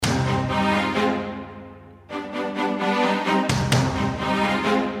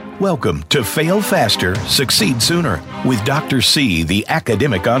Welcome to Fail Faster, Succeed Sooner with Dr. C, the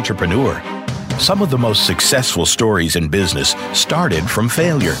academic entrepreneur. Some of the most successful stories in business started from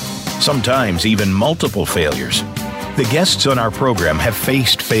failure, sometimes even multiple failures. The guests on our program have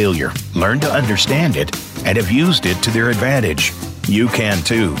faced failure, learned to understand it, and have used it to their advantage. You can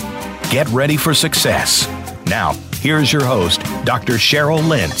too. Get ready for success. Now, here's your host, Dr. Cheryl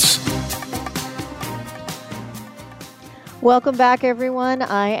Lentz. Welcome back, everyone.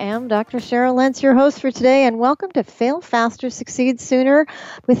 I am Dr. Cheryl Lentz, your host for today, and welcome to Fail Faster, Succeed Sooner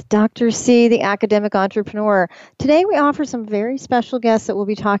with Dr. C, the academic entrepreneur. Today, we offer some very special guests that we'll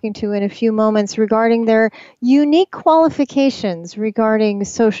be talking to in a few moments regarding their unique qualifications regarding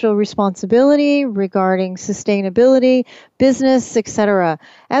social responsibility, regarding sustainability, business, etc.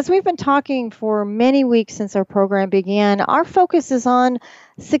 As we've been talking for many weeks since our program began, our focus is on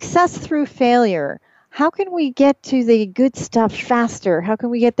success through failure. How can we get to the good stuff faster? How can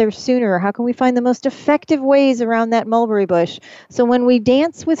we get there sooner? How can we find the most effective ways around that mulberry bush? So when we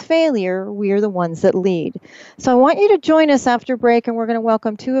dance with failure, we are the ones that lead. So I want you to join us after break, and we're going to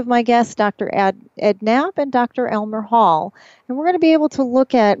welcome two of my guests, Dr. Knab and Dr. Elmer Hall. And we're going to be able to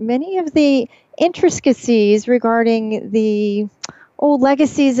look at many of the intricacies regarding the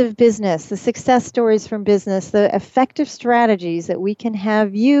legacies of business, the success stories from business, the effective strategies that we can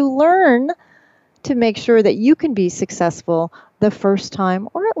have you learn to make sure that you can be successful the first time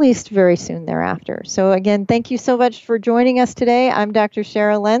or at least very soon thereafter. So again, thank you so much for joining us today. I'm Dr.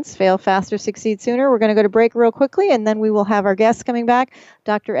 Cheryl Lentz, Fail Faster, Succeed Sooner. We're going to go to break real quickly, and then we will have our guests coming back,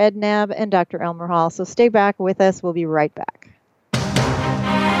 Dr. Ed Knab and Dr. Elmer Hall. So stay back with us. We'll be right back.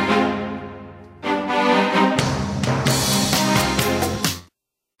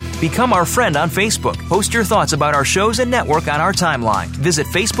 Become our friend on Facebook. Post your thoughts about our shows and network on our timeline. Visit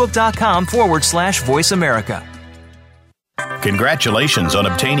facebook.com/Voice America. Congratulations on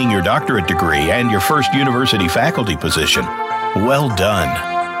obtaining your doctorate degree and your first university faculty position. Well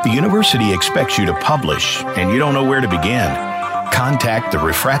done. The university expects you to publish, and you don't know where to begin. Contact the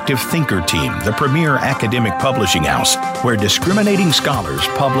Refractive Thinker team, the premier academic publishing house, where discriminating scholars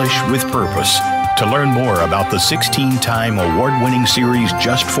publish with purpose. To learn more about the 16-time award-winning series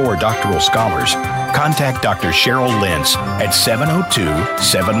just for doctoral scholars, contact Dr. Cheryl Lentz at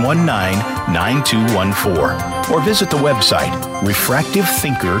 702-719-9214 or visit the website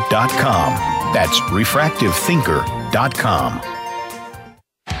refractivethinker.com. That's refractivethinker.com.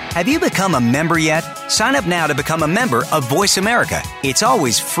 Have you become a member yet? Sign up now to become a member of Voice America. It's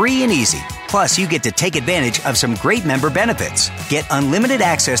always free and easy. Plus, you get to take advantage of some great member benefits. Get unlimited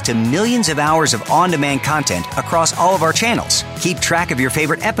access to millions of hours of on-demand content across all of our channels. Keep track of your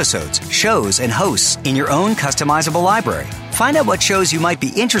favorite episodes, shows, and hosts in your own customizable library. Find out what shows you might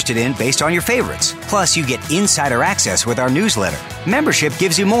be interested in based on your favorites. Plus, you get insider access with our newsletter. Membership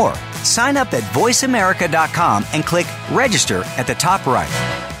gives you more. Sign up at voiceamerica.com and click Register at the top right.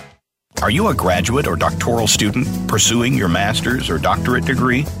 Are you a graduate or doctoral student pursuing your master's or doctorate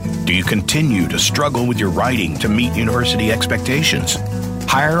degree? Do you continue to struggle with your writing to meet university expectations?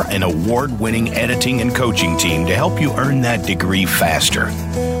 Hire an award-winning editing and coaching team to help you earn that degree faster.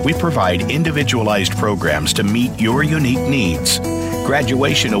 We provide individualized programs to meet your unique needs.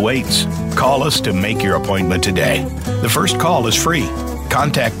 Graduation awaits. Call us to make your appointment today. The first call is free.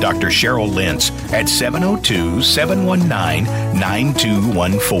 Contact Dr. Cheryl Lentz at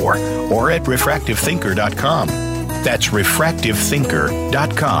 702-719-9214 or at refractivethinker.com. That's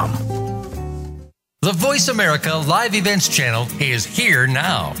refractivethinker.com. The Voice America Live Events channel is here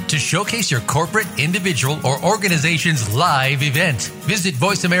now to showcase your corporate, individual, or organization's live event. Visit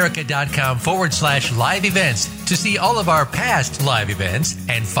voiceamerica.com/live events to see all of our past live events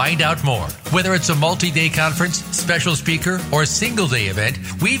and find out more. Whether it's a multi-day conference, special speaker, or single-day event,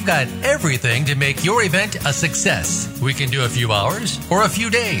 we've got everything to make your event a success. We can do a few hours or a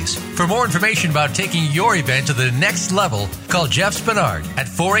few days. For more information about taking your event to the next level, call Jeff Spinard at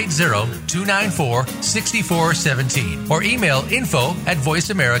 480-294-6417 or email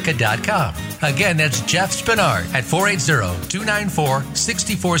info@voiceamerica.com. Again, that's Jeff Spinard at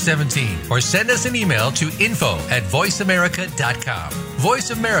 480-294-6417 or send us an email to info@voiceamerica.com.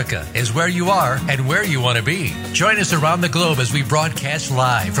 Voice America is where you are and where you want to be. Join us around the globe as we broadcast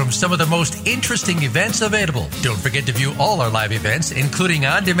live from some of the most interesting events available. Don't forget to view all our live events, including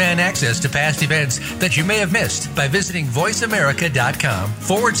on-demand access to past events that you may have missed by visiting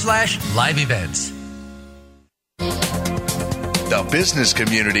voiceamerica.com/live events. The business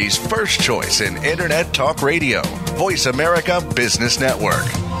community's first choice in Internet Talk Radio. Voice America Business Network.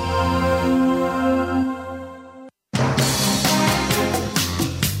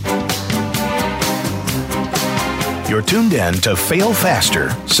 You're tuned in to Fail Faster,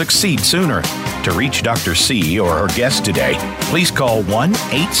 Succeed Sooner. To reach Dr. C or her guest today, please call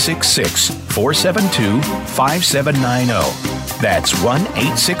 1-866-472-5790. That's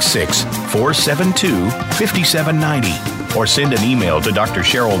 1-866-472-5790. Or send an email to Dr.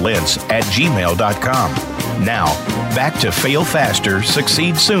 Cheryl Lentz at gmail.com. Now, back to Fail Faster,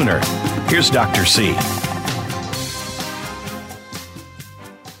 Succeed Sooner. Here's Dr. C.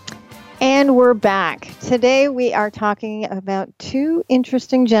 And we're back. Today we are talking about two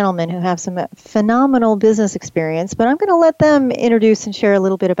interesting gentlemen who have some phenomenal business experience, but I'm going to let them introduce and share a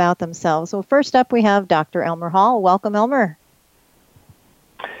little bit about themselves. So first up we have Dr. Elmer Hall. Welcome, Elmer.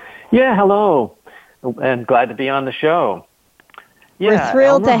 Yeah, hello, and glad to be on the show. Yeah, we're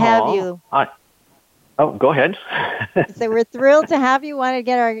thrilled Elmer to have Hall, you. Go ahead. So we're thrilled to have you. Want to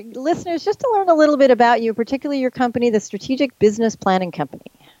get our listeners just to learn a little bit about you, particularly your company, the Strategic Business Planning Company.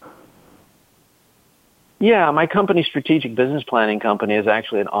 Yeah, my company, Strategic Business Planning Company, is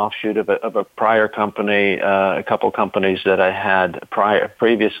actually an offshoot of a prior company, a couple companies that I had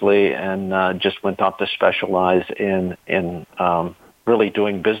previously, and just went off to specialize in really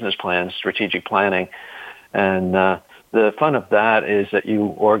doing business plans, strategic planning. And the fun of that is that you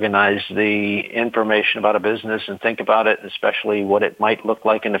organize the information about a business and think about it, especially what it might look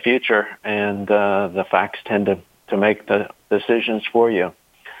like in the future, and the facts tend to make the decisions for you.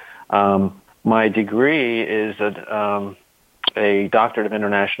 My degree is a Doctorate of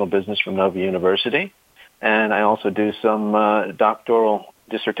International Business from Nova University, and I also do some doctoral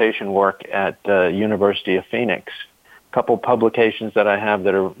dissertation work at University of Phoenix. A couple publications that I have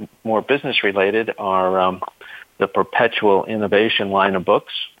that are more business related are the Perpetual Innovation line of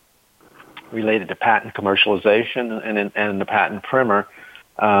books related to patent commercialization and the patent primer.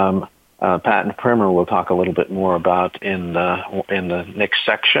 Patent primer we'll talk a little bit more about in the next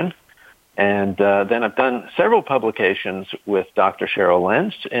section. And then I've done several publications with Dr. Cheryl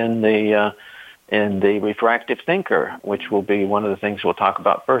Lentz in the Refractive Thinker, which will be one of the things we'll talk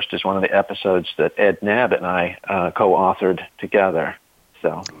about first, is one of the episodes that Ed Knab and I co-authored together.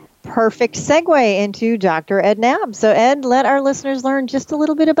 So, perfect segue into Dr. Ed Knab. So, Ed, let our listeners learn just a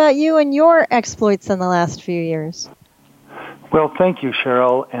little bit about you and your exploits in the last few years. Well, thank you,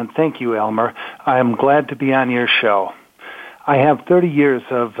 Cheryl, and thank you, Elmer. I am glad to be on your show. I have 30 years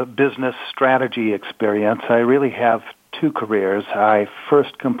of business strategy experience. I really have two careers. I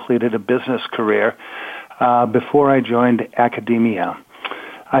first completed a business career before I joined academia.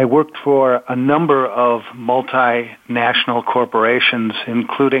 I worked for a number of multinational corporations,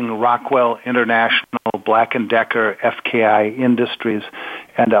 including Rockwell International, Black & Decker, FKI Industries,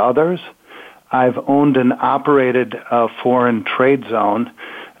 and others. I've owned and operated a foreign trade zone.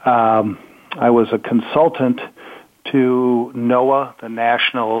 I was a consultant to NOAA, the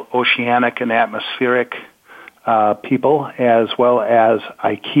National Oceanic and Atmospheric people, as well as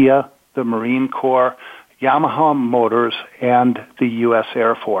IKEA, the Marine Corps, Yamaha Motors, and the U.S.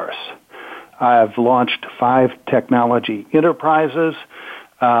 Air Force. I've launched 5 technology enterprises,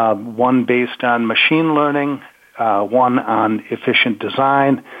 one based on machine learning, one on efficient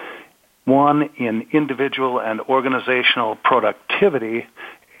design, one in individual and organizational productivity,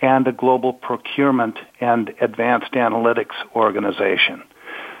 and a global procurement and advanced analytics organization.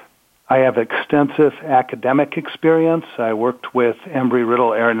 I have extensive academic experience. I worked with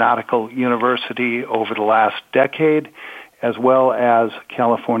Embry-Riddle Aeronautical University over the last decade, as well as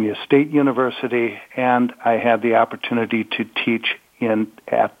California State University, and I had the opportunity to teach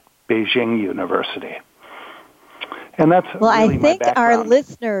at Beijing University. And that's really I think my our background.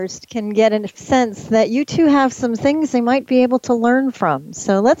 listeners can get a sense that you two have some things they might be able to learn from.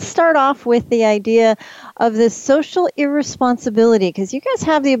 So let's start off with the idea of this social irresponsibility, because you guys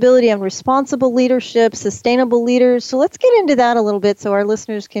have the ability on responsible leadership, sustainable leaders. So let's get into that a little bit so our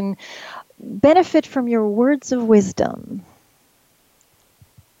listeners can benefit from your words of wisdom.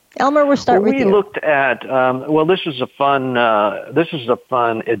 Elmer, we'll start with you. We looked at this is a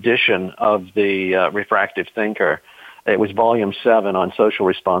fun edition of the Refractive Thinker. It was volume 7 on social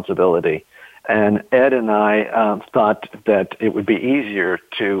responsibility. And Ed and I thought that it would be easier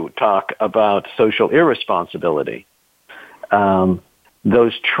to talk about social irresponsibility.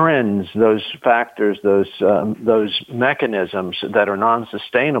 Those trends, those factors, those mechanisms that are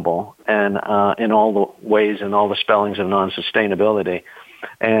non-sustainable, and in all the ways and all the spellings of non-sustainability,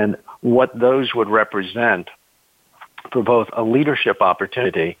 and what those would represent for both a leadership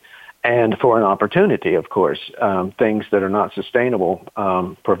opportunity and for an opportunity, of course. Things that are not sustainable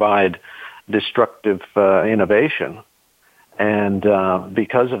provide destructive innovation. And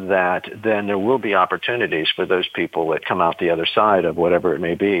because of that, then there will be opportunities for those people that come out the other side of whatever it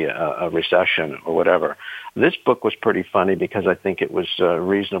may be, a recession or whatever. This book was pretty funny because I think it was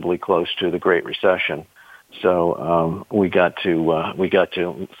reasonably close to the Great Recession. So we got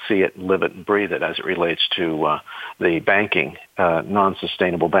to see it, live it, and breathe it as it relates to the banking,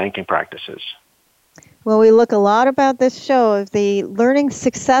 non-sustainable banking practices. Well, we look a lot about this show of the learning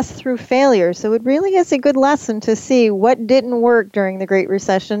success through failure. So it really is a good lesson to see what didn't work during the Great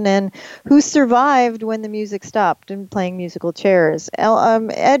Recession and who survived when the music stopped and playing musical chairs.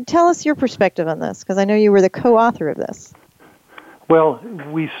 Ed, tell us your perspective on this, because I know you were the co-author of this. Well,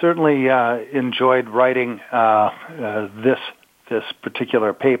 we certainly enjoyed writing this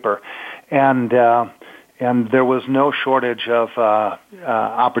particular paper, and there was no shortage of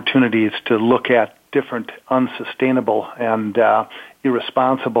opportunities to look at different unsustainable and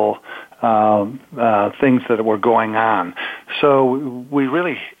irresponsible things that were going on. So we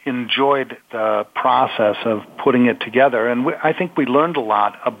really enjoyed the process of putting it together, and I think we learned a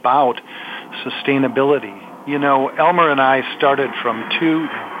lot about sustainability. You know, Elmer and I started from two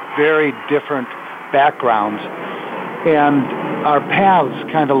very different backgrounds, and our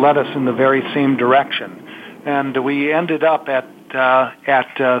paths kind of led us in the very same direction. And we ended up at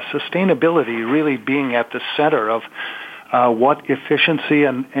sustainability really being at the center of what efficiency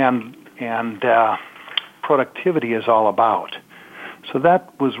and productivity is all about. So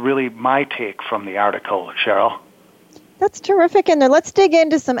that was really my take from the article, Cheryl. That's terrific. And let's dig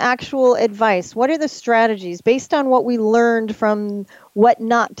into some actual advice. What are the strategies based on what we learned from what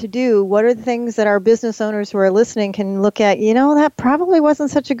not to do? What are the things that our business owners who are listening can look at? You know, that probably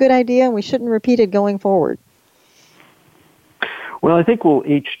wasn't such a good idea and we shouldn't repeat it going forward. Well, I think we'll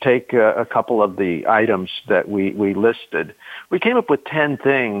each take a couple of the items that we listed. We came up with 10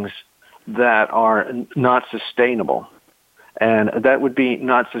 things that are not sustainable. And that would be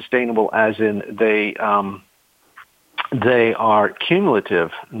not sustainable as in they are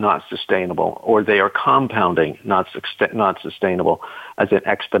cumulative, not sustainable, or they are compounding, not sustainable, as in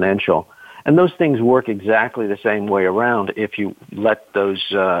exponential. And those things work exactly the same way around if you let those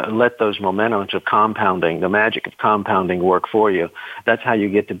momentums of compounding, the magic of compounding, work for you. That's how you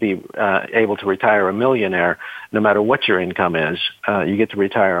get to be able to retire a millionaire, no matter what your income is. You get to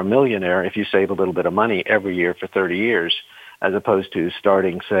retire a millionaire if you save a little bit of money every year for 30 years, as opposed to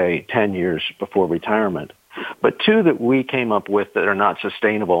starting, say, 10 years before retirement. But two that we came up with that are not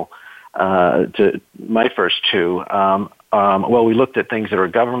sustainable, to my first two, well, we looked at things that are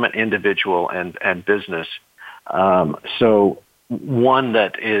government, individual, and business. So one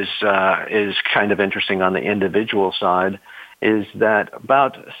that is kind of interesting on the individual side is that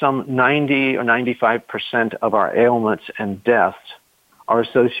about some 90 or 95% of our ailments and deaths are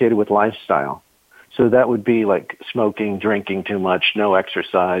associated with lifestyle. So that would be like smoking, drinking too much, no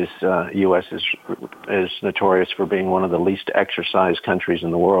exercise. U.S. is notorious for being one of the least exercised countries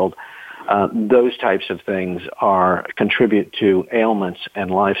in the world. Those types of things contribute to ailments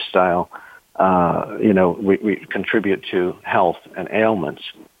and lifestyle. We contribute to health and ailments.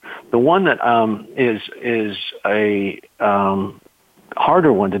 The one that is a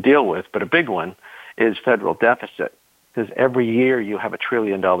harder one to deal with, but a big one, is federal deficit. Because every year you have $1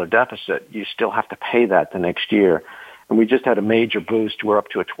 trillion deficit, you still have to pay that the next year. And we just had a major boost. We're up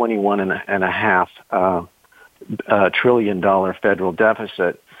to a $21.5 trillion federal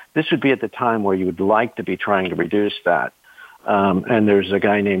deficit. This would be at the time where you would like to be trying to reduce that. And there's a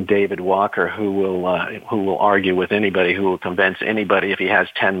guy named David Walker who will argue with anybody, who will convince anybody if he has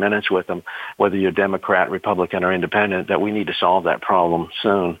 10 minutes with them, whether you're Democrat, Republican, or Independent, that we need to solve that problem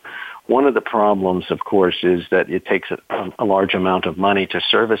soon. One of the problems, of course, is that it takes a large amount of money to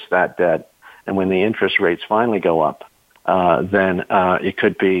service that debt, and when the interest rates finally go up, then it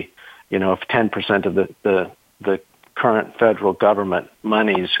could be, if 10% of the current federal government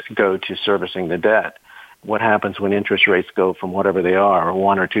monies go to servicing the debt, what happens when interest rates go from whatever they are,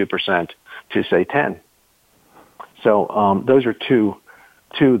 1 or 2%, to say 10? So those are two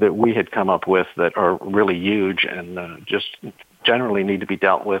that we had come up with that are really huge and just generally need to be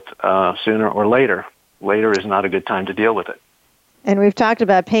dealt with sooner or later. Later is not a good time to deal with it. And we've talked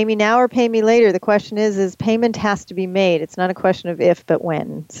about pay me now or pay me later. The question is payment has to be made. It's not a question of if, but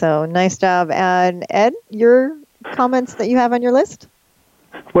when. So nice job. And Ed, your comments that you have on your list?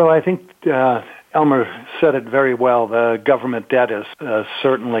 Well, I think Elmer said it very well. The government debt is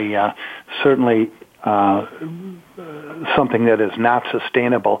certainly something that is not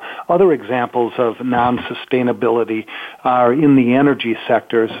sustainable. Other examples of non-sustainability are in the energy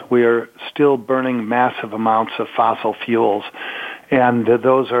sectors. We are still burning massive amounts of fossil fuels, and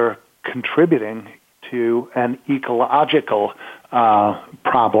those are contributing to an ecological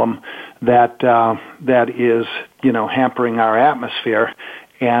problem that is, hampering our atmosphere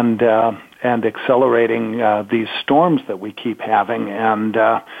and accelerating these storms that we keep having, and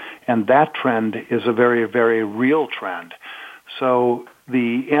that trend is a very, very real trend. So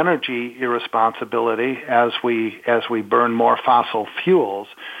the energy irresponsibility as we burn more fossil fuels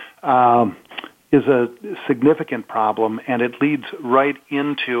is a significant problem, and it leads right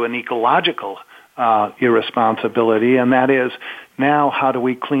into an ecological irresponsibility, and that is now how do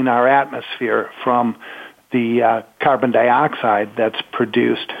we clean our atmosphere from the carbon dioxide that's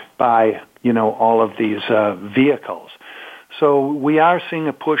produced by all of these vehicles. So we are seeing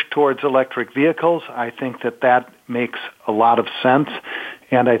a push towards electric vehicles. I think that makes a lot of sense,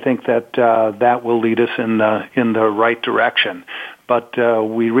 and I think that that will lead us in the right direction. But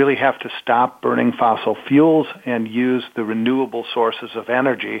we really have to stop burning fossil fuels and use the renewable sources of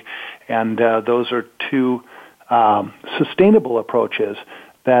energy, and those are two sustainable approaches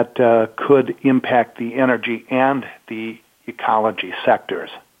that could impact the energy and the ecology sectors.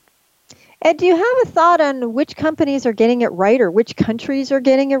 Ed, do you have a thought on which companies are getting it right or which countries are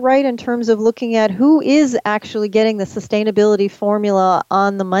getting it right in terms of looking at who is actually getting the sustainability formula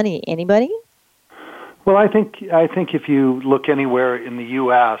on the money? Anybody? Well, I think if you look anywhere in the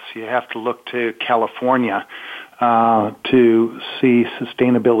U.S., you have to look to California to see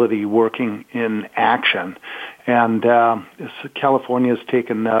sustainability working in action. And California has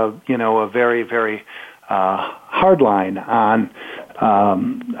taken a very, very hard line on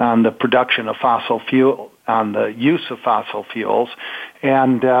the production of fossil fuel, on the use of fossil fuels,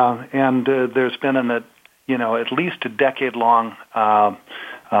 and there's been at least a decade-long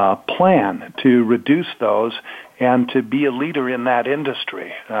plan to reduce those and to be a leader in that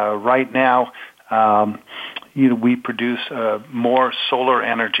industry. Right now, we produce more solar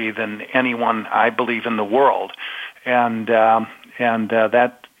energy than anyone, I believe, in the world, and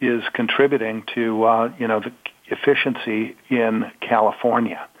that is contributing to the efficiency in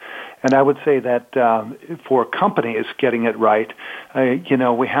California. And I would say that for companies getting it right,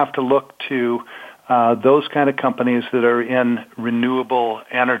 we have to look to those kind of companies that are in renewable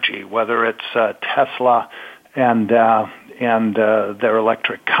energy, whether it's Tesla and their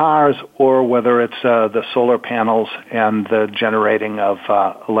electric cars, or whether it's the solar panels and the generating of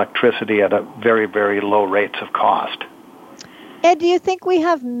electricity at a very, very low rates of cost. Ed, do you think we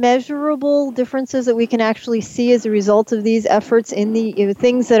have measurable differences that we can actually see as a result of these efforts in the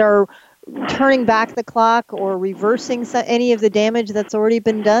things that are turning back the clock or reversing any of the damage that's already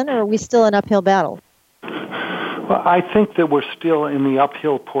been done, or are we still an uphill battle? Well, I think that we're still in the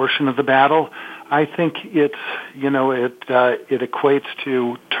uphill portion of the battle. I think it equates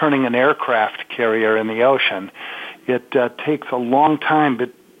to turning an aircraft carrier in the ocean. It takes a long time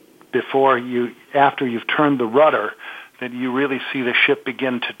before after you've turned the rudder, that you really see the ship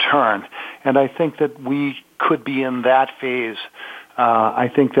begin to turn. And I think that we could be in that phase. I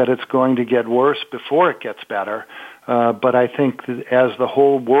think that it's going to get worse before it gets better. But I think that as the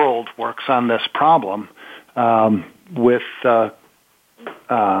whole world works on this problem with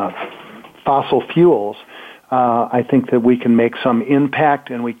fossil fuels, I think that we can make some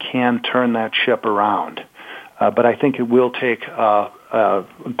impact and we can turn that ship around. But I think it will take a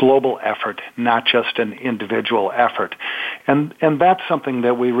global effort, not just an individual effort, and that's something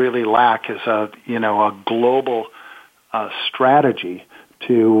that we really lack is a global strategy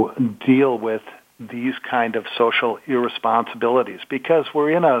to deal with these kind of social irresponsibilities, because we're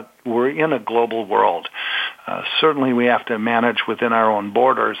in a global world. Certainly, we have to manage within our own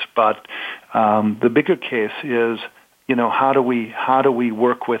borders, but the bigger case is, how do we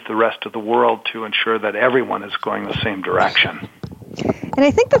work with the rest of the world to ensure that everyone is going the same direction? And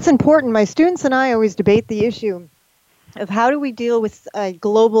I think that's important. My students and I always debate the issue of how do we deal with a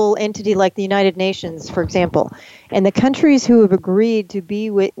global entity like the United Nations, for example. And the countries who have agreed to be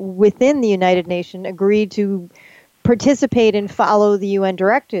within the United Nations agreed to participate and follow the UN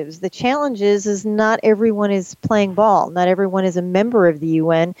directives. The challenge is not everyone is playing ball. Not everyone is a member of the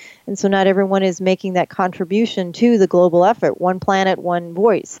UN, and so not everyone is making that contribution to the global effort. One planet, one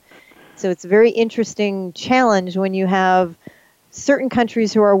voice. So it's a very interesting challenge when you have certain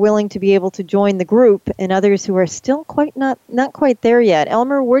countries who are willing to be able to join the group and others who are still not quite there yet.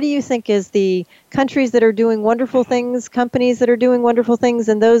 Elmer, where do you think is the countries that are doing wonderful things, companies that are doing wonderful things,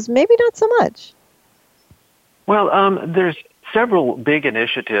 and those maybe not so much? Well, there's several big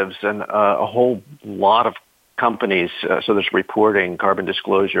initiatives and a whole lot of companies. So there's Reporting, Carbon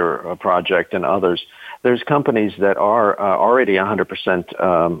Disclosure Project, and others. There's companies that are already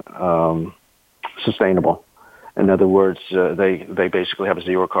 100% sustainable. In other words, they basically have a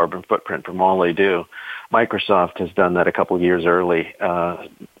zero carbon footprint from all they do. Microsoft has done that a couple of years early.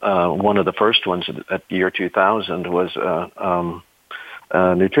 One of the first ones at the year 2000 was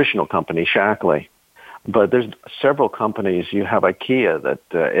a nutritional company, Shaklee. But there's several companies. You have IKEA that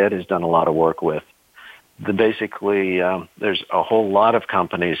Ed has done a lot of work with. Basically, there's a whole lot of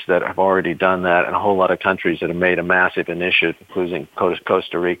companies that have already done that, and a whole lot of countries that have made a massive initiative, including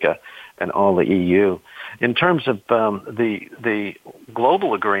Costa Rica and all the EU. In terms of the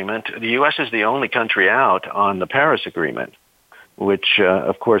global agreement, the U.S. is the only country out on the Paris Agreement, which,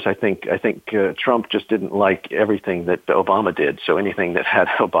 of course, I think Trump just didn't like everything that Obama did. So anything that had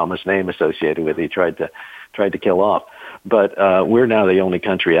Obama's name associated with it, he tried to kill off. But we're now the only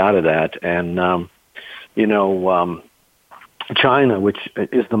country out of that, and China, which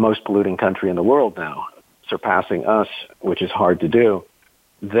is the most polluting country in the world now, surpassing us, which is hard to do.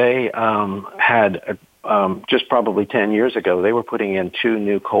 They had just probably 10 years ago, they were putting in 2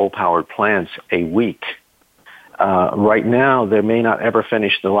 new coal-powered plants a week. Right now, they may not ever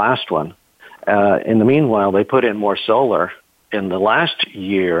finish the last one. In the meanwhile, they put in more solar in the last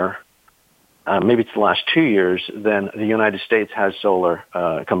year, maybe it's the last 2 years, than the United States has solar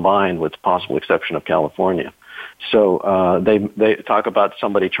combined, with the possible exception of California. So they talk about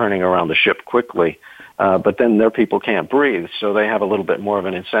somebody turning around the ship quickly, but then their people can't breathe, so they have a little bit more of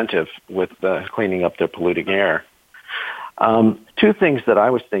an incentive with cleaning up their polluting air. 2 things that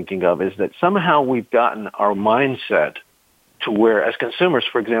I was thinking of is that somehow we've gotten our mindset to where, as consumers,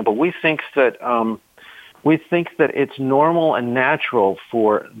 for example, we think that it's normal and natural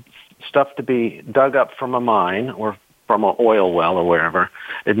for stuff to be dug up from a mine or from an oil well or wherever,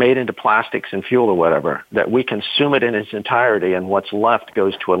 it made into plastics and fuel or whatever, that we consume it in its entirety and what's left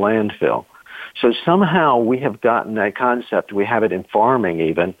goes to a landfill. So somehow we have gotten that concept, we have it in farming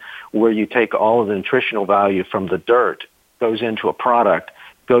even, where you take all of the nutritional value from the dirt, goes into a product,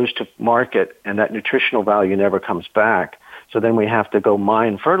 goes to market, and that nutritional value never comes back. So then we have to go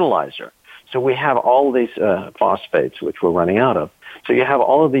mine fertilizer. So we have all these phosphates, which we're running out of. So you have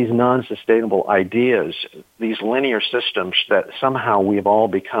all of these non-sustainable ideas, these linear systems that somehow we've all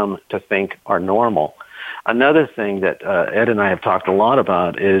become to think are normal. Another thing that Ed and I have talked a lot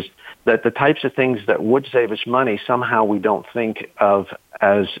about is that the types of things that would save us money, somehow we don't think of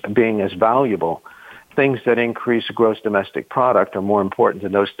as being as valuable. Things that increase gross domestic product are more important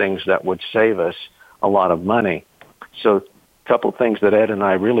than those things that would save us a lot of money. So a couple of things that Ed and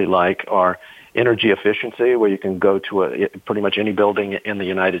I really like are energy efficiency, where you can go to pretty much any building in the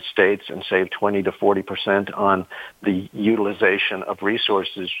United States and save 20 to 40% on the utilization of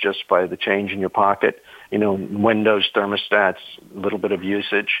resources just by the change in your pocket. Windows, thermostats, a little bit of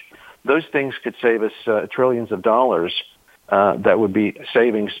usage. Those things could save us trillions of dollars. That would be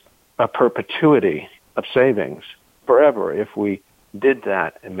savings, a perpetuity of savings forever if we did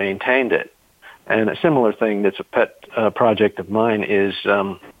that and maintained it. And a similar thing that's a pet project of mine is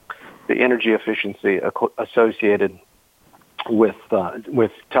the energy efficiency associated with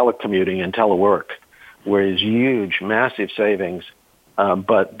telecommuting and telework, where there's huge, massive savings,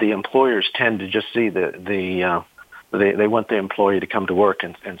 but the employers tend to just see they want the employee to come to work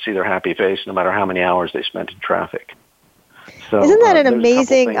and see their happy face no matter how many hours they spent in traffic. So, isn't that an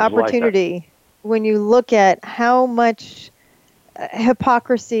amazing opportunity when you look at how much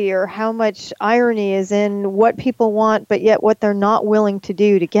hypocrisy or how much irony is in what people want, but yet what they're not willing to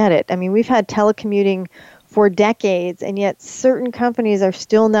do to get it? I mean, we've had telecommuting for decades, and yet certain companies are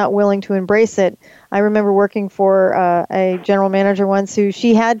still not willing to embrace it. I remember working for a general manager once who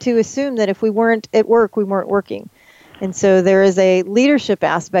she had to assume that if we weren't at work, we weren't working. And so there is a leadership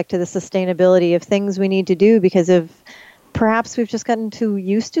aspect to the sustainability of things we need to do because of perhaps we've just gotten too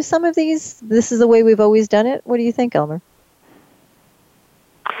used to some of these. This is the way we've always done it. What do you think, Elmer?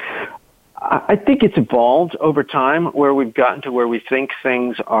 I think it's evolved over time where we've gotten to where we think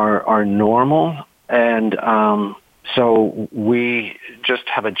things are normal. And so we just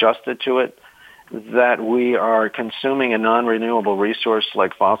have adjusted to it, that we are consuming a non-renewable resource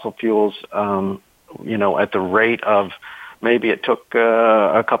like fossil fuels, at the rate of maybe it took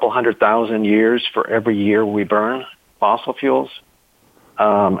a couple 100,000 years for every year we burn fossil fuels.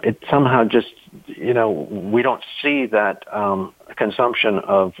 It somehow just, we don't see that consumption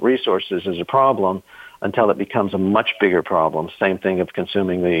of resources as a problem until it becomes a much bigger problem. Same thing of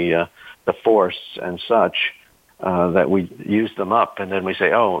consuming the forests and such, that we use them up, and then we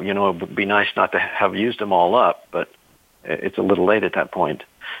say, it would be nice not to have used them all up, but it's a little late at that point.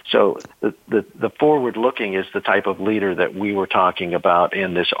 So the forward-looking is the type of leader that we were talking about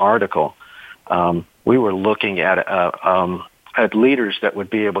in this article. We were looking at leaders that would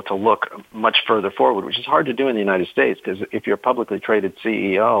be able to look much further forward, which is hard to do in the United States, because if you're a publicly traded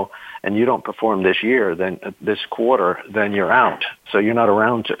CEO and you don't perform this year, then this quarter, then you're out. So you're not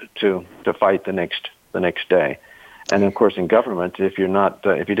around to fight the next day. And of course, in government, if you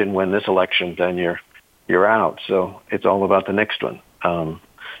didn't win this election, then you're out. So it's all about the next one.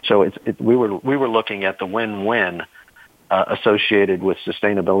 So we were looking at the win-win associated with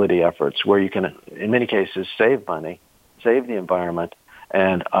sustainability efforts, where you can, in many cases, save money, save the environment,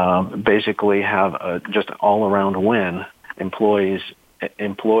 and basically have just an all-around win: employees,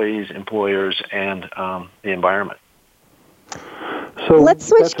 employers, and the environment. So let's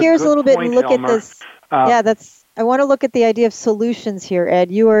switch gears a little bit and look Elmer. at this. I want to look at the idea of solutions here,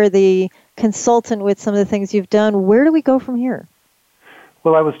 Ed. You are the consultant with some of the things you've done. Where do we go from here?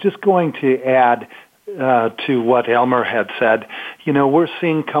 Well, I was just going to add to what Elmer had said. We're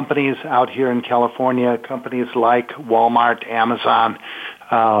seeing companies out here in California, companies like Walmart, Amazon,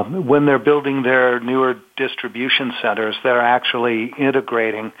 when they're building their newer distribution centers, they're actually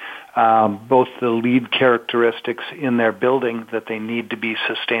integrating both the lead characteristics in their building that they need to be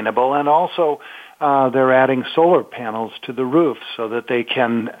sustainable, and also they're adding solar panels to the roof so that they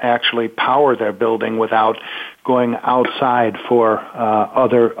can actually power their building without going outside for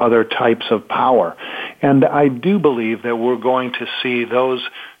other types of power. And I do believe that we're going to see those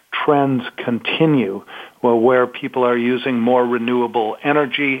trends continue, where people are using more renewable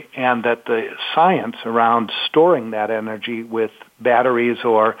energy, and that the science around storing that energy with batteries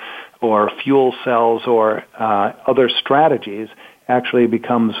or fuel cells or other strategies actually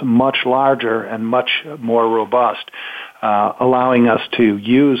becomes much larger and much more robust, allowing us to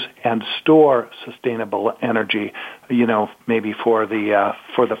use and store sustainable energy, maybe for the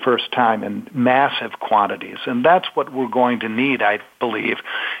first time in massive quantities. And that's what we're going to need, I believe,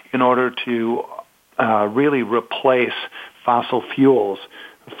 in order to really replace fossil fuels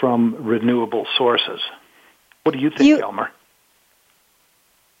from renewable sources. What do you think, Elmer?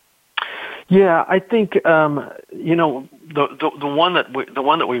 Yeah, I think the one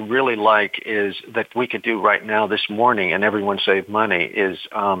that we really like is that we could do right now this morning, and everyone save money, is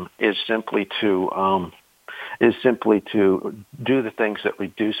simply to do the things that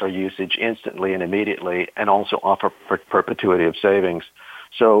reduce our usage instantly and immediately, and also offer perpetuity of savings.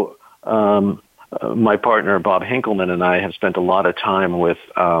 So my partner Bob Hinkleman and I have spent a lot of time with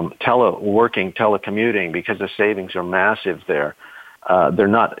telecommuting, because the savings are massive there. They're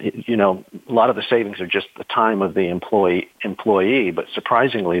not, a lot of the savings are just the time of the employee, but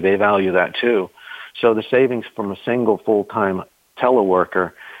surprisingly, they value that too. So the savings from a single full-time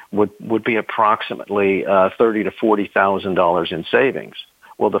teleworker would be approximately $30,000 to $40,000 in savings.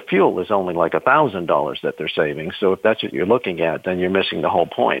 Well, the fuel is only like $1,000 that they're saving. So if that's what you're looking at, then you're missing the whole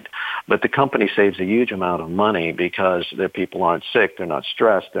point. But the company saves a huge amount of money because their people aren't sick, they're not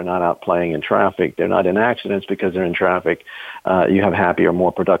stressed, they're not out playing in traffic, they're not in accidents because they're in traffic. You have happier,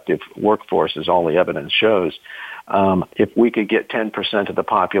 more productive workforce, as all the evidence shows. If we could get 10% of the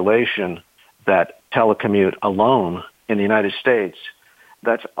population that telecommute alone in the United States,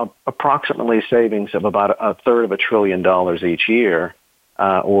 that's approximately savings of about $1/3 trillion each year.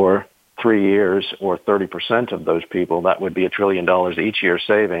 Or 3 years, or 30% of those people, that would be $1 trillion each year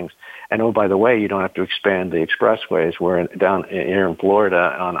savings. And oh, by the way, you don't have to expand the expressways. We're down here in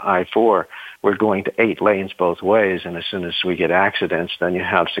Florida on I-4, we're going to 8 lanes both ways, and as soon as we get accidents, then you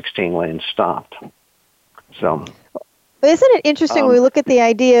have 16 lanes stopped. So, isn't it interesting when we look at the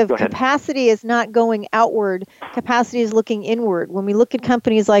idea of capacity is not going outward, capacity is looking inward. When we look at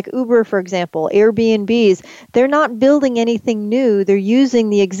companies like Uber, for example, Airbnbs, they're not building anything new. They're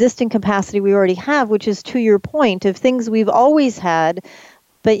using the existing capacity we already have, which is to your point of things we've always had,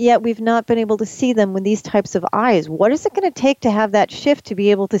 but yet we've not been able to see them with these types of eyes. What is it going to take to have that shift to be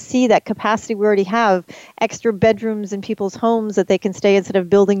able to see that capacity we already have, extra bedrooms in people's homes that they can stay instead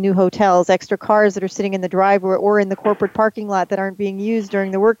of building new hotels, extra cars that are sitting in the driveway or in the corporate parking lot that aren't being used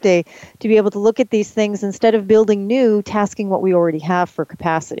during the workday, to be able to look at these things instead of building new, tasking what we already have for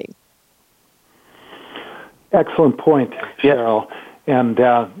capacity? Excellent point, Cheryl. And,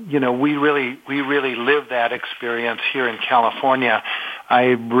 we really live that experience here in California.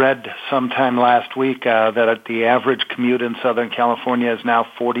 I read sometime last week that the average commute in Southern California is now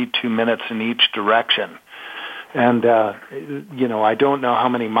 42 minutes in each direction. And, I don't know how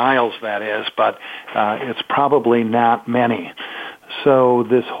many miles that is, but it's probably not many. So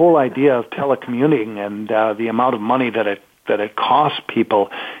this whole idea of telecommuting and the amount of money that it costs people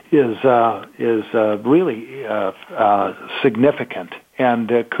is really significant,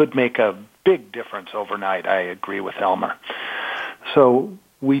 and could make a big difference overnight. I agree with Elmer. So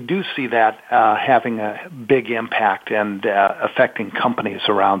we do see that having a big impact and affecting companies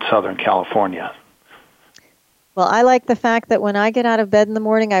around Southern California. Well, I like the fact that when I get out of bed in the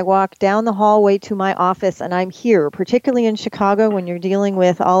morning, I walk down the hallway to my office, and I'm here, particularly in Chicago when you're dealing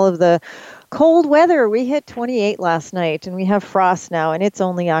with all of the cold weather. We hit 28 last night, and we have frost now, and it's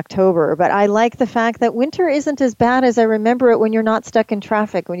only October. But I like the fact that winter isn't as bad as I remember it when you're not stuck in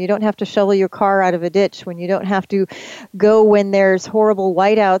traffic, when you don't have to shovel your car out of a ditch, when you don't have to go when there's horrible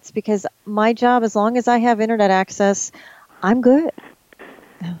whiteouts, because my job, as long as I have internet access, I'm good.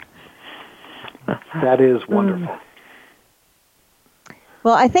 That is wonderful.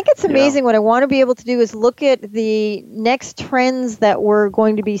 Well, I think it's amazing. What I want to be able to do is look at the next trends that we're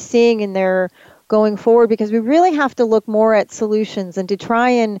going to be seeing in there going forward, because we really have to look more at solutions and to try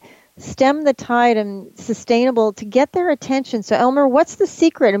and stem the tide and sustainable to get their attention. So, Elmer, what's the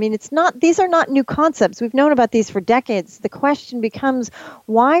secret? I mean, these are not new concepts. We've known about these for decades. The question becomes,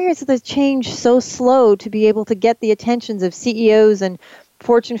 why is the change so slow to be able to get the attentions of CEOs and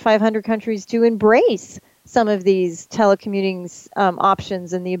Fortune 500 countries to embrace some of these telecommuting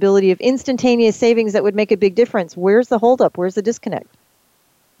options and the ability of instantaneous savings that would make a big difference? Where's the holdup? Where's the disconnect?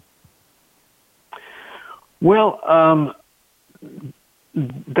 Well,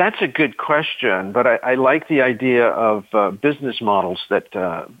 that's a good question, but I like the idea of business models that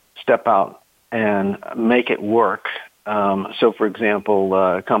step out and make it work. So, for example,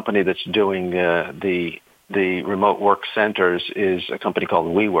 a company that's doing the remote work centers is a company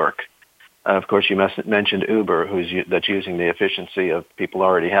called WeWork. Of course, you mentioned Uber, that's using the efficiency of people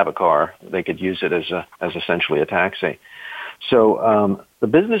already have a car. They could use it as essentially a taxi. So the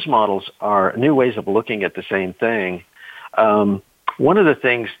business models are new ways of looking at the same thing. One of the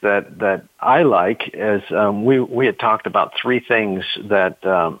things that I like is we had talked about three things that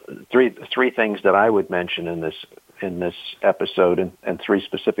I would mention in this episode, and three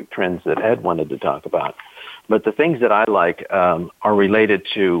specific trends that Ed wanted to talk about. But the things that I like are related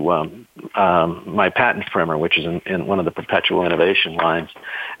to my patent primer, which is in one of the perpetual innovation lines.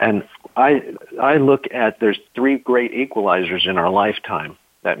 And I look at, there's three great equalizers in our lifetime.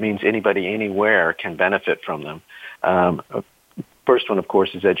 That means anybody, anywhere can benefit from them. First one, of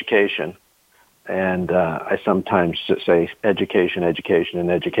course, is education. And I sometimes say education,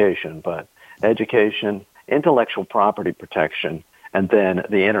 and education. But education, intellectual property protection, and then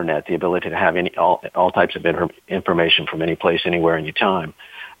the internet, the ability to have all types of information from any place, anywhere, any time.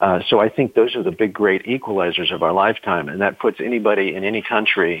 So I think those are the big, great equalizers of our lifetime, and that puts anybody in any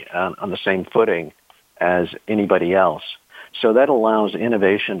country on the same footing as anybody else. So that allows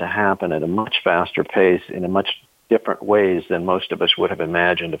innovation to happen at a much faster pace in a much different ways than most of us would have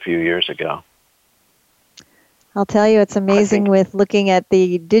imagined a few years ago. I'll tell you, it's amazing with looking at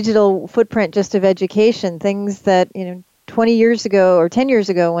the digital footprint just of education, things that, 20 years ago or 10 years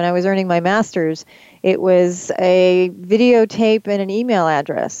ago when I was earning my master's, it was a videotape and an email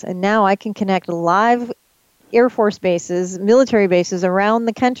address. And now I can connect live Air Force bases, military bases around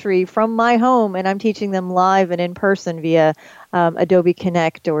the country from my home, and I'm teaching them live and in person via Adobe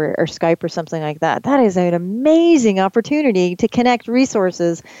Connect or Skype or something like that. That is an amazing opportunity to connect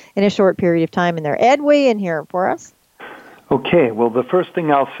resources in a short period of time in there. Ed, weigh in here for us. Okay, well, the first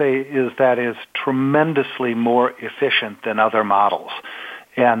thing I'll say is that is tremendously more efficient than other models.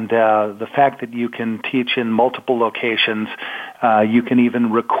 And the fact that you can teach in multiple locations, you can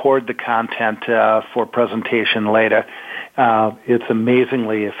even record the content for presentation later, it's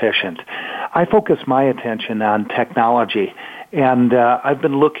amazingly efficient. I focus my attention on technology, and I've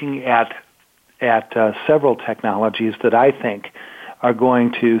been looking at several technologies that I think are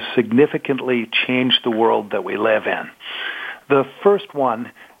going to significantly change the world that we live in. The first one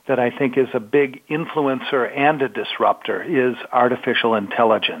that I think is a big influencer and a disruptor is artificial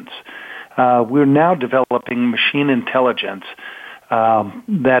intelligence. We're now developing machine intelligence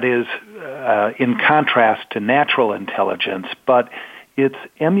that is in contrast to natural intelligence, but it's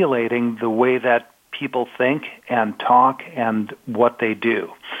emulating the way that people think and talk and what they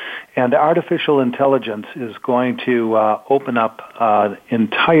do. And artificial intelligence is going to open up an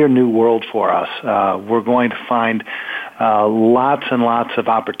entire new world for us. We're going to find lots and lots of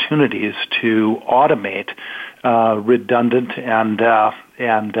opportunities to automate redundant and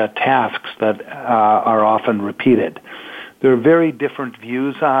tasks that are often repeated. There are very different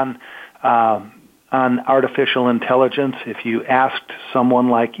views on artificial intelligence. If you asked someone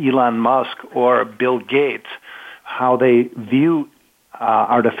like Elon Musk or Bill Gates how they view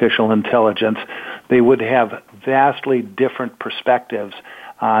artificial intelligence, they would have vastly different perspectives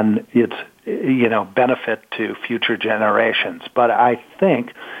on its benefit to future generations. But I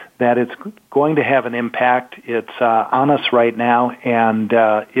think that it's going to have an impact. It's on us right now, and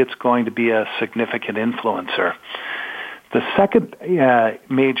it's going to be a significant influencer. The second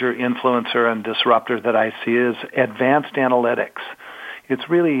major influencer and disruptor that I see is advanced analytics. It's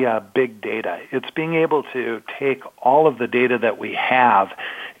really big data. It's being able to take all of the data that we have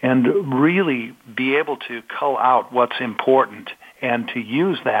and really be able to cull out what's important and to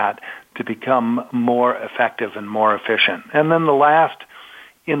use that to become more effective and more efficient. And then the last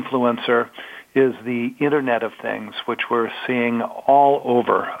influencer is the Internet of Things, which we're seeing all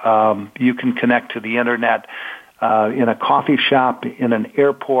over. You can connect to the Internet in a coffee shop, in an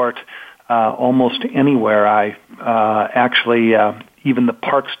airport, almost anywhere. Even the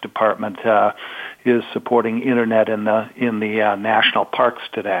Parks Department is supporting Internet in the national parks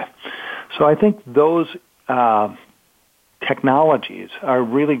today. So I think those technologies are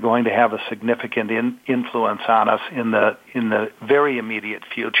really going to have a significant influence on us in the very immediate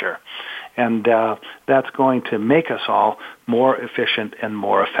future. And that's going to make us all more efficient and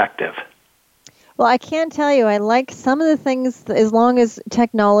more effective. Well, I can tell you, I like some of the things as long as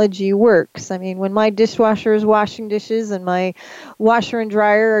technology works. I mean, when my dishwasher is washing dishes and my washer and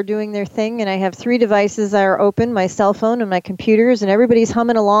dryer are doing their thing, and I have 3 devices that are open, my cell phone and my computers, and everybody's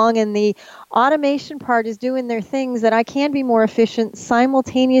humming along, and the automation part is doing their things, that I can be more efficient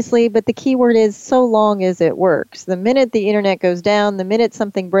simultaneously, but the key word is so long as it works. The minute the internet goes down, the minute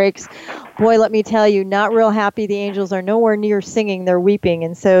something breaks, boy, let me tell you, not real happy. The angels are nowhere near singing, they're weeping.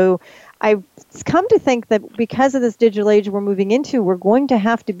 And so I've come to think that because of this digital age we're moving into, we're going to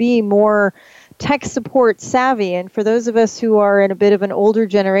have to be more tech support savvy. And for those of us who are in a bit of an older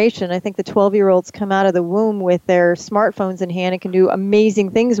generation, I think the 12-year-olds come out of the womb with their smartphones in hand and can do amazing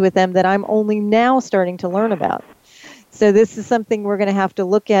things with them that I'm only now starting to learn about. So this is something we're going to have to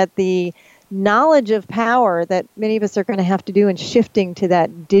look at, the knowledge of power that many of us are going to have to do in shifting to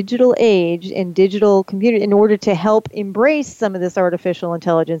that digital age and digital computer in order to help embrace some of this artificial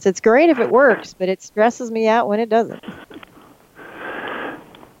intelligence. It's great if it works, but it stresses me out when it doesn't.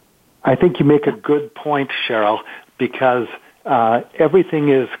 I think you make a good point, Cheryl, because everything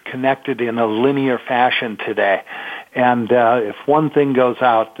is connected in a linear fashion today. And if one thing goes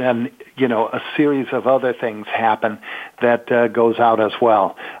out, then, a series of other things happen that goes out as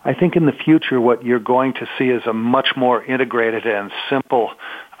well. I think in the future what you're going to see is a much more integrated and simple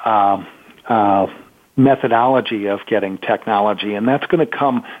methodology of getting technology, and that's going to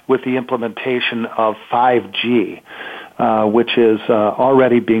come with the implementation of 5G, which is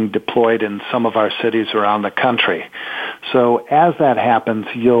already being deployed in some of our cities around the country. So as that happens,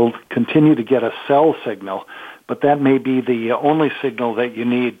 you'll continue to get a cell signal, but that may be the only signal that you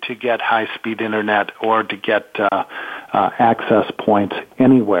need to get high-speed internet or to get access points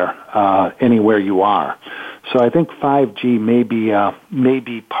anywhere you are. So I think 5G may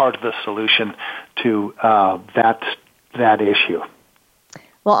be part of the solution to that issue.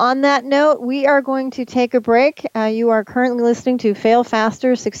 Well, on that note, we are going to take a break. You are currently listening to Fail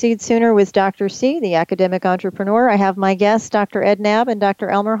Faster, Succeed Sooner with Dr. C, the academic entrepreneur. I have my guests, Dr. Ed Knab and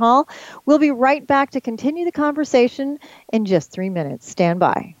Dr. Elmer Hall. We'll be right back to continue the conversation in just 3 minutes. Stand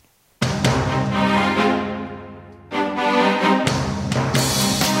by.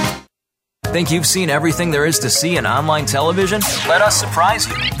 Think you've seen everything there is to see in online television? Let us surprise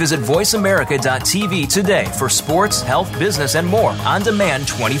you. Visit voiceamerica.tv today for sports, health, business, and more on demand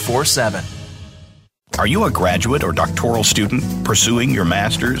 24/7. Are you a graduate or doctoral student pursuing your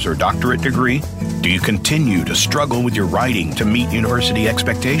master's or doctorate degree? Do you continue to struggle with your writing to meet university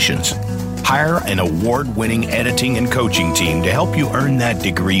expectations? Hire an award-winning editing and coaching team to help you earn that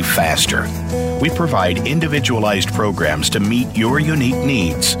degree faster. We provide individualized programs to meet your unique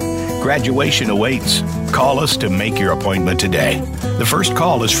needs. Graduation awaits. Call us to make your appointment today. The first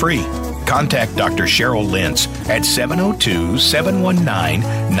call is free. Contact Dr. Cheryl Lentz at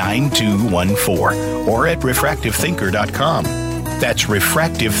 702-719-9214 or at refractivethinker.com. That's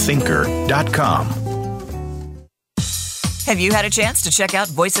refractivethinker.com. Have you had a chance to check out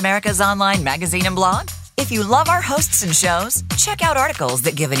Voice America's online magazine and blog? If you love our hosts and shows, check out articles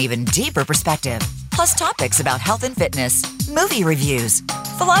that give an even deeper perspective, plus topics about health and fitness, movie reviews,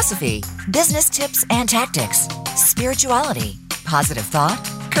 philosophy, business tips and tactics, spirituality, positive thought,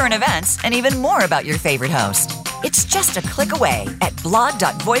 current events, and even more about your favorite host. It's just a click away at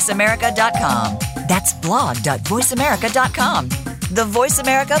blog.voiceamerica.com. That's blog.voiceamerica.com. The Voice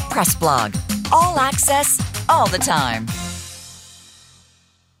America Press Blog. All access, all the time.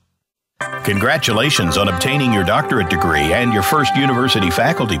 Congratulations on obtaining your doctorate degree and your first university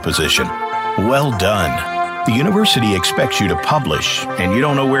faculty position. Well done. The university expects you to publish, and you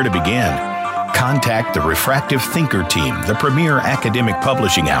don't know where to begin. Contact the Refractive Thinker team, the premier academic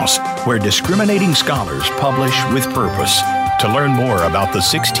publishing house, where discriminating scholars publish with purpose. To learn more about the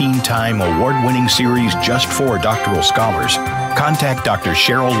 16-time award-winning series just for doctoral scholars, contact Dr.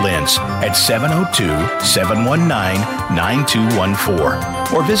 Cheryl Lentz at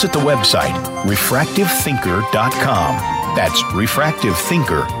 702-719-9214 or visit the website refractivethinker.com. That's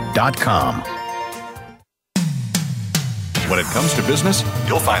refractivethinker.com. When it comes to business,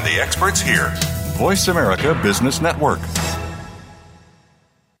 you'll find the experts here. Voice America Business Network.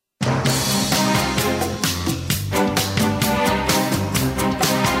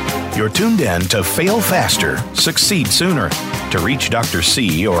 You're tuned in to Fail Faster, Succeed Sooner. To reach Dr.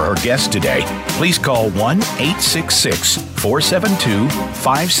 C or her guest today, please call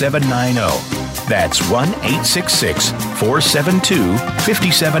 1-866-472-5790. That's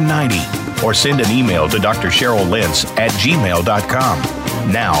 1-866-472-5790. Or send an email to Dr. Cheryl Lentz at gmail.com.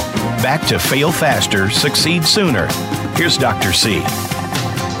 Now, back to Fail Faster, Succeed Sooner. Here's Dr. C.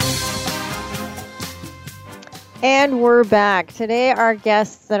 And we're back. Today, our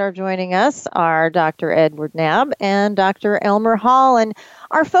guests that are joining us are Dr. Edward Knab and Dr. Elmer Hall. And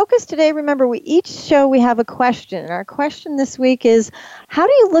our focus today, remember, each show we have a question. And our question this week is, how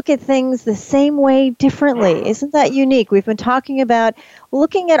do you look at things the same way differently? Isn't that unique? We've been talking about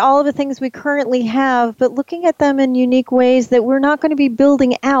looking at all of the things we currently have, but looking at them in unique ways that we're not going to be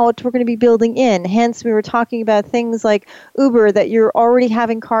building out, we're going to be building in. Hence, we were talking about things like Uber, that you're already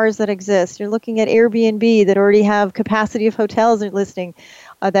having cars that exist. You're looking at Airbnb that already have capacity of hotels listing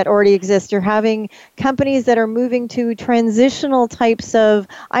that already exist. You're having companies that are moving to transitional types of,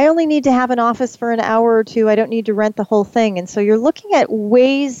 I only need to have an office for an hour or two, I don't need to rent the whole thing. And so you're looking at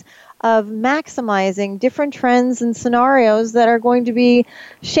ways of maximizing different trends and scenarios that are going to be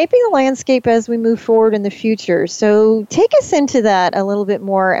shaping the landscape as we move forward in the future. So take us into that a little bit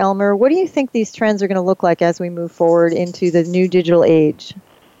more, Elmer. What do you think these trends are going to look like as we move forward into the new digital age?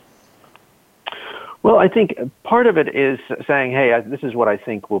 Well, I think part of it is saying, hey, this is what I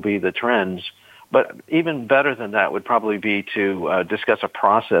think will be the trends. But even better than that would probably be to discuss a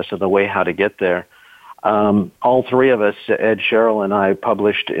process of the way how to get there. All three of us, Ed, Cheryl, and I,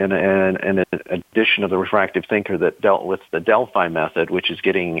 published in an edition of the Refractive Thinker that dealt with the Delphi method, which is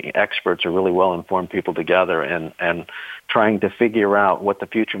getting experts or really well-informed people together and trying to figure out what the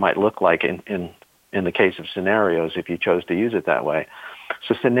future might look like in the case of scenarios if you chose to use it that way.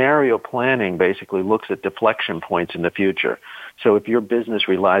 So scenario planning basically looks at deflection points in the future. So if your business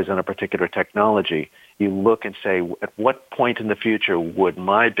relies on a particular technology, you look and say, at what point in the future would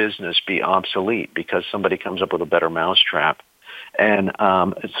my business be obsolete because somebody comes up with a better mousetrap? And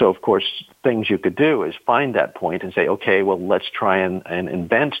so, of course, things you could do is find that point and say, okay, well, let's try and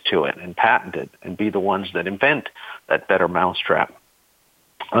invent to it and patent it and be the ones that invent that better mousetrap.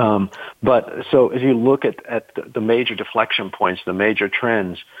 But so as you look at the major deflection points, the major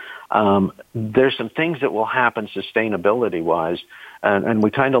trends, there's some things that will happen sustainability-wise, and we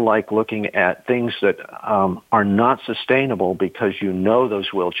kind of like looking at things that are not sustainable because you know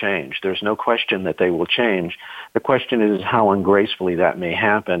those will change. There's no question that they will change. The question is how ungracefully that may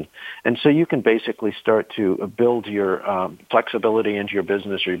happen. And so you can basically start to build your flexibility into your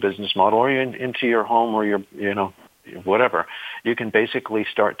business or your business model or into your home or your, whatever. You can basically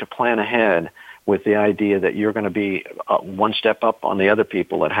start to plan ahead with the idea that you're going to be one step up on the other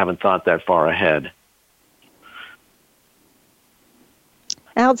people that haven't thought that far ahead.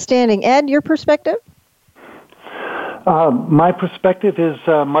 Outstanding. Ed, your perspective? My perspective is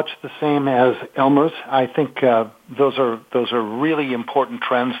much the same as Elmer's. I think those are really important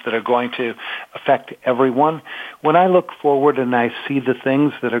trends that are going to affect everyone. When I look forward and I see the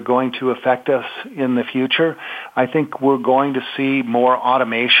things that are going to affect us in the future, I think we're going to see more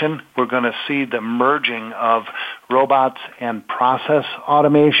automation. We're going to see the merging of robots and process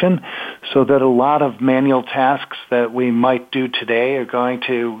automation so that a lot of manual tasks that we might do today are going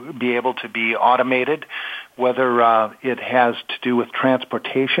to be able to be automated, whether it has to do with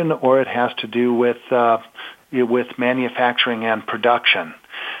transportation or it has to do with manufacturing and production.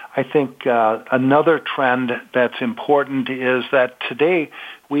 I think another trend that's important is that today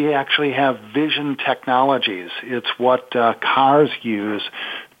we actually have vision technologies. It's what cars use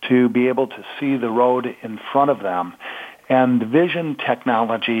to be able to see the road in front of them. And vision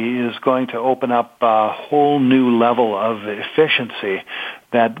technology is going to open up a whole new level of efficiency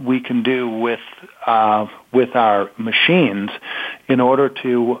that we can do with our machines in order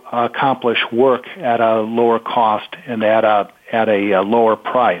to accomplish work at a lower cost and at a lower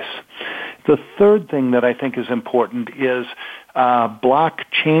price. The third thing that I think is important is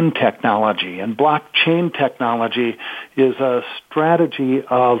blockchain technology. And blockchain technology is a strategy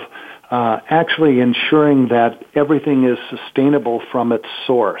of actually ensuring that everything is sustainable from its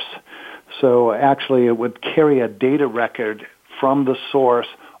source. So actually it would carry a data record from the source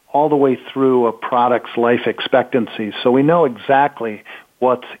all the way through a product's life expectancy. So we know exactly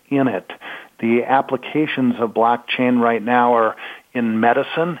what's in it. The applications of blockchain right now are in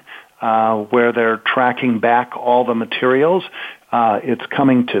medicine, where they're tracking back all the materials. It's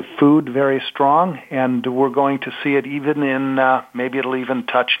coming to food very strong, and we're going to see it even in, maybe it'll even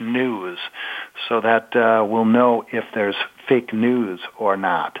touch news, so that we'll know if there's fake news or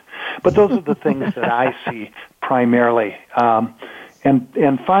not. But those are the things that I see primarily. And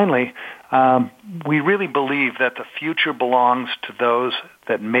finally, we really believe that the future belongs to those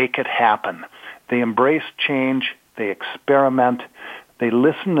that make it happen. They embrace change, they experiment, they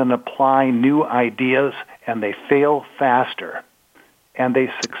listen and apply new ideas, and they fail faster, and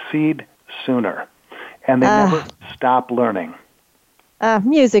they succeed sooner, and they never stop learning.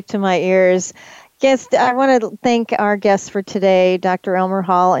 Music to my ears. I want to thank our guests for today, Dr. Elmer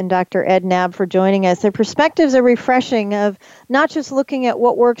Hall and Dr. Ed Knab, for joining us. Their perspectives are refreshing of not just looking at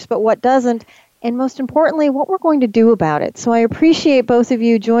what works, but what doesn't, and most importantly, what we're going to do about it. So I appreciate both of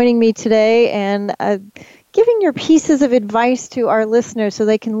you joining me today and giving your pieces of advice to our listeners so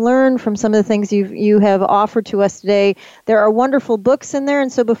they can learn from some of the things you have offered to us today. There are wonderful books in there,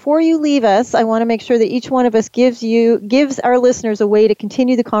 and so before you leave us, I want to make sure that each one of us gives our listeners a way to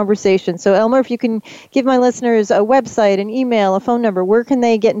continue the conversation. So Elmer, if you can give my listeners a website, an email, a phone number, where can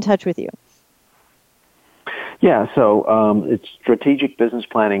they get in touch with you? Yeah, so it's Strategic Business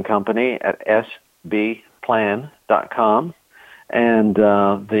Planning Company at sbplan.com. And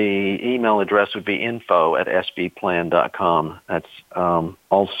the email address would be info@sbplan.com. That's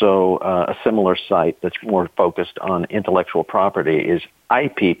also a similar site that's more focused on intellectual property is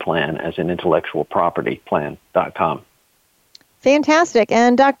IPPlan, as in intellectualpropertyplan.com. Fantastic.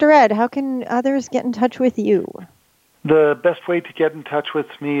 And Dr. Ed, how can others get in touch with you? The best way to get in touch with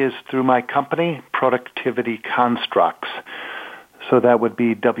me is through my company, Productivity Constructs. So that would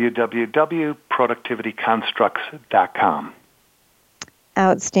be www.productivityconstructs.com.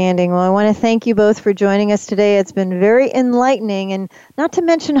 Outstanding. Well, I want to thank you both for joining us today. It's been very enlightening and not to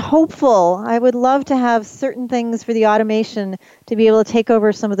mention hopeful. I would love to have certain things for the automation to be able to take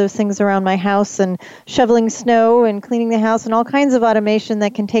over some of those things around my house and shoveling snow and cleaning the house and all kinds of automation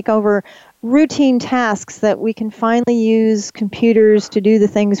that can take over routine tasks that we can finally use computers to do the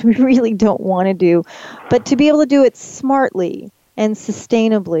things we really don't want to do, but to be able to do it smartly and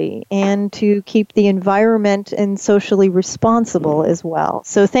sustainably, and to keep the environment and socially responsible as well.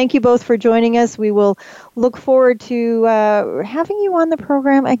 So thank you both for joining us. We will look forward to having you on the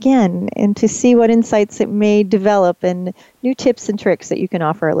program again and to see what insights it may develop and new tips and tricks that you can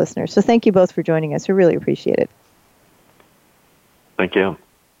offer our listeners. So thank you both for joining us. We really appreciate it. Thank you.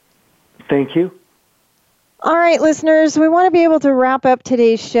 Thank you. All right, listeners, we want to be able to wrap up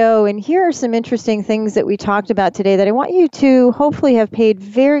today's show, and here are some interesting things that we talked about today that I want you to hopefully have paid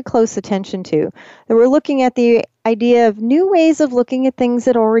very close attention to. That we're looking at the idea of new ways of looking at things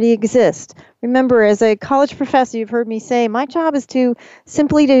that already exist. Remember, as a college professor, you've heard me say, my job is to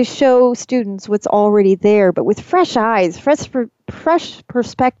simply to show students what's already there, but with fresh eyes, fresh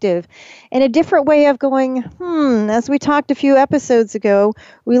perspective, and a different way of going, as we talked a few episodes ago,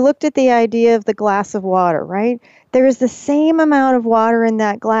 we looked at the idea of the glass of water, right? There is the same amount of water in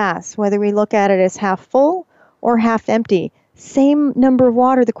that glass, whether we look at it as half full or half empty. Same number of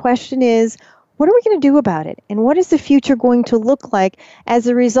water. The question is, what are we going to do about it? And what is the future going to look like as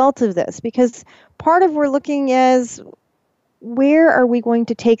a result of this? Because part of we're looking as, where are we going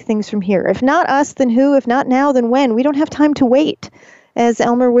to take things from here? If not us, then who? If not now, then when? We don't have time to wait. As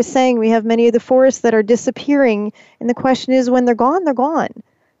Elmer was saying, we have many of the forests that are disappearing, and the question is, when they're gone, they're gone.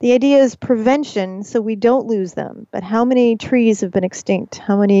 The idea is prevention so we don't lose them. But how many trees have been extinct?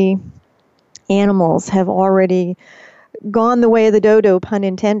 How many animals have already gone the way of the dodo, pun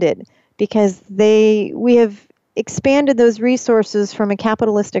intended? Because we have expanded those resources from a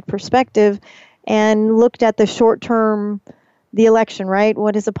capitalistic perspective and looked at the short term, the election, right?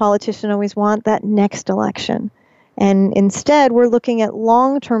 What does a politician always want? That next election. And instead, we're looking at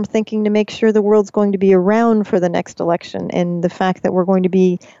long-term thinking to make sure the world's going to be around for the next election, and the fact that we're going to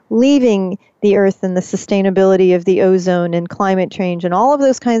be leaving the Earth and the sustainability of the ozone and climate change and all of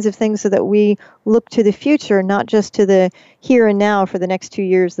those kinds of things, so that we look to the future, not just to the here and now for the next 2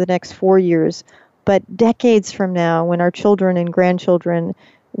 years, the next 4 years, but decades from now when our children and grandchildren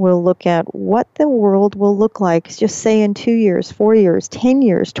will look at what the world will look like, just say in 2 years, 4 years, 10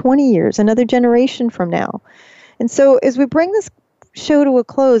 years, 20 years, another generation from now. And so as we bring this show to a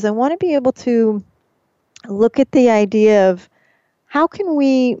close, I want to be able to look at the idea of how can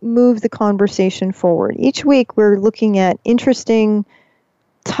we move the conversation forward. Each week we're looking at interesting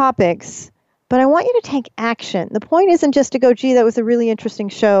topics, but I want you to take action. The point isn't just to go, gee, that was a really interesting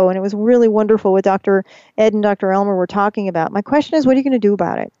show, and it was really wonderful what Dr. Ed and Dr. Elmer were talking about. My question is, what are you going to do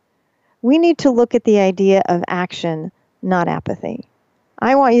about it? We need to look at the idea of action, not apathy.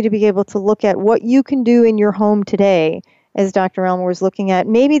 I want you to be able to look at what you can do in your home today, as Dr. Elmer was looking at.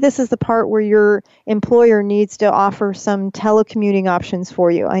 Maybe this is the part where your employer needs to offer some telecommuting options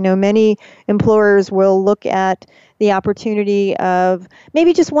for you. I know many employers will look at the opportunity of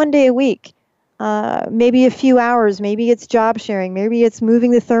maybe just one day a week, maybe a few hours, maybe it's job sharing, maybe it's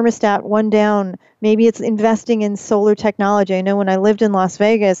moving the thermostat one down, maybe it's investing in solar technology. I know when I lived in Las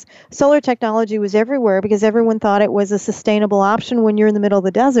Vegas, solar technology was everywhere because everyone thought it was a sustainable option when you're in the middle of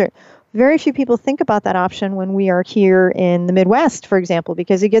the desert. Very few people think about that option when we are here in the Midwest, for example,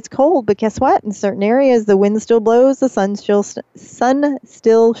 because it gets cold. But guess what? In certain areas, the wind still blows, the sun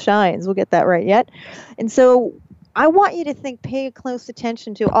still shines. We'll get that right yet. And so I want you to pay close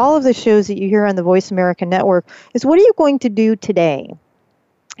attention to all of the shows that you hear on the Voice America Network. Is what are you going to do today?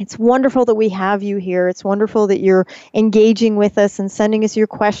 It's wonderful that we have you here. It's wonderful that you're engaging with us and sending us your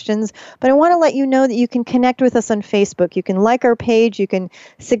questions. But I want to let you know that you can connect with us on Facebook. You can like our page. You can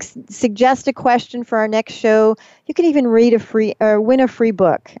suggest a question for our next show. You can even win a free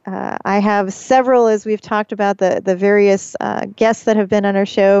book. I have several, as we've talked about, the various guests that have been on our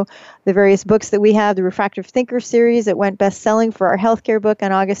show, the various books that we have, the Refractive Thinker series that went best-selling for our healthcare book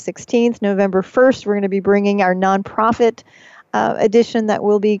on August 16th. November 1st, we're going to be bringing our nonprofit edition that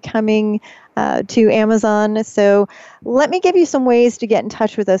will be coming to Amazon. So let me give you some ways to get in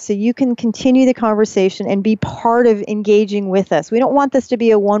touch with us so you can continue the conversation and be part of engaging with us. We don't want this to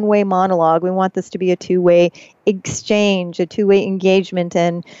be a one-way monologue. We want this to be a two-way exchange, a two-way engagement,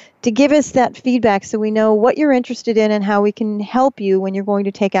 and to give us that feedback so we know what you're interested in and how we can help you when you're going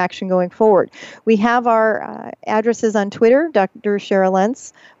to take action going forward. We have our addresses on Twitter, Dr. Cheryl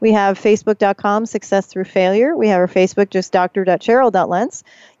Lentz. We have Facebook.com, Success Through Failure. We have our Facebook, just dr.cheryl.lentz.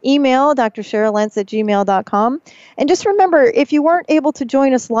 Email, drcherylentz@gmail.com. And just remember, if you weren't able to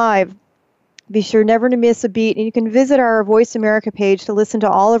join us live, be sure never to miss a beat. And you can visit our Voice America page to listen to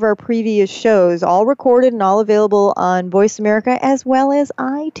all of our previous shows, all recorded and all available on Voice America as well as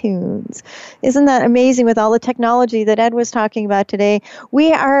iTunes. Isn't that amazing with all the technology that Ed was talking about today?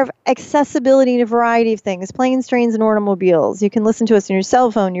 We are accessibility in a variety of things, planes, trains, and automobiles. You can listen to us on your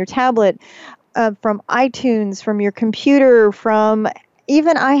cell phone, your tablet, from iTunes, from your computer, from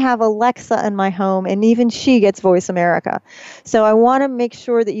even I have Alexa in my home, and even she gets Voice America. So I want to make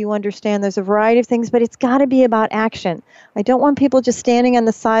sure that you understand there's a variety of things, but it's got to be about action. I don't want people just standing on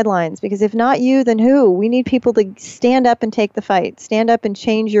the sidelines, because if not you, then who? We need people to stand up and take the fight. Stand up and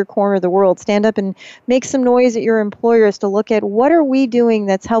change your corner of the world. Stand up and make some noise at your employers to look at what are we doing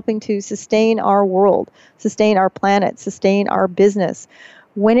that's helping to sustain our world, sustain our planet, sustain our business.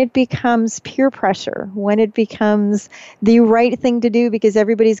 When it becomes peer pressure, when it becomes the right thing to do because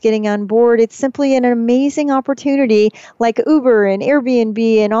everybody's getting on board, it's simply an amazing opportunity like Uber and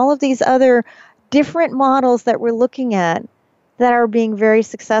Airbnb and all of these other different models that we're looking at that are being very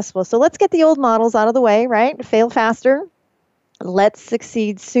successful. So let's get the old models out of the way, right? Fail faster. Let's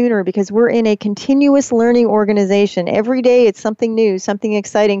succeed sooner, because we're in a continuous learning organization. Every day it's something new, something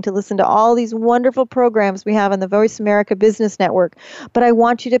exciting to listen to all these wonderful programs we have on the Voice America Business Network. But I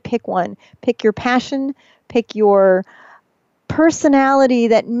want you to pick one. Pick your passion, pick your personality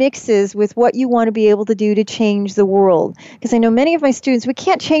that mixes with what you want to be able to do to change the world. Because I know many of my students, we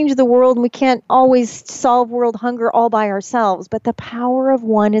can't change the world and we can't always solve world hunger all by ourselves, but the power of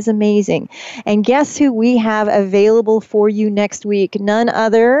one is amazing. And guess who we have available for you next week? None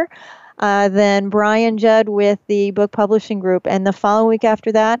other than Brian Judd with the Book Publishing Group. And the following week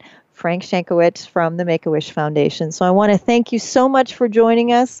after that, Frank Shankowitz from the Make-A-Wish Foundation. So I want to thank you so much for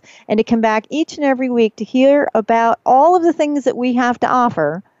joining us, and to come back each and every week to hear about all of the things that we have to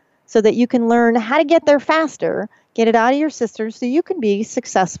offer so that you can learn how to get there faster, get it out of your system so you can be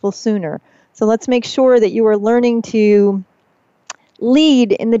successful sooner. So let's make sure that you are learning to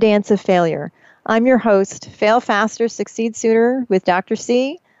lead in the dance of failure. I'm your host, Fail Faster, Succeed Sooner with Dr.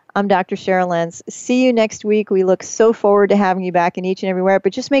 C. I'm Dr. Cheryl Lentz. See you next week. We look so forward to having you back in each and everywhere,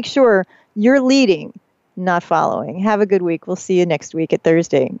 but just make sure you're leading, not following. Have a good week. We'll see you next week at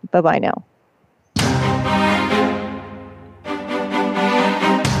Thursday. Bye-bye now.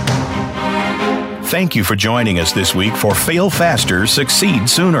 Thank you for joining us this week for Fail Faster, Succeed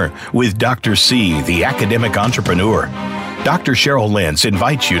Sooner with Dr. C, the academic entrepreneur. Dr. Cheryl Lentz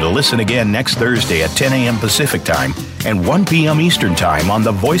invites you to listen again next Thursday at 10 a.m. Pacific Time and 1 p.m. Eastern Time on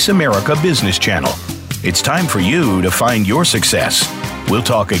the Voice America Business Channel. It's time for you to find your success. We'll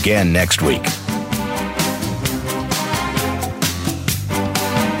talk again next week.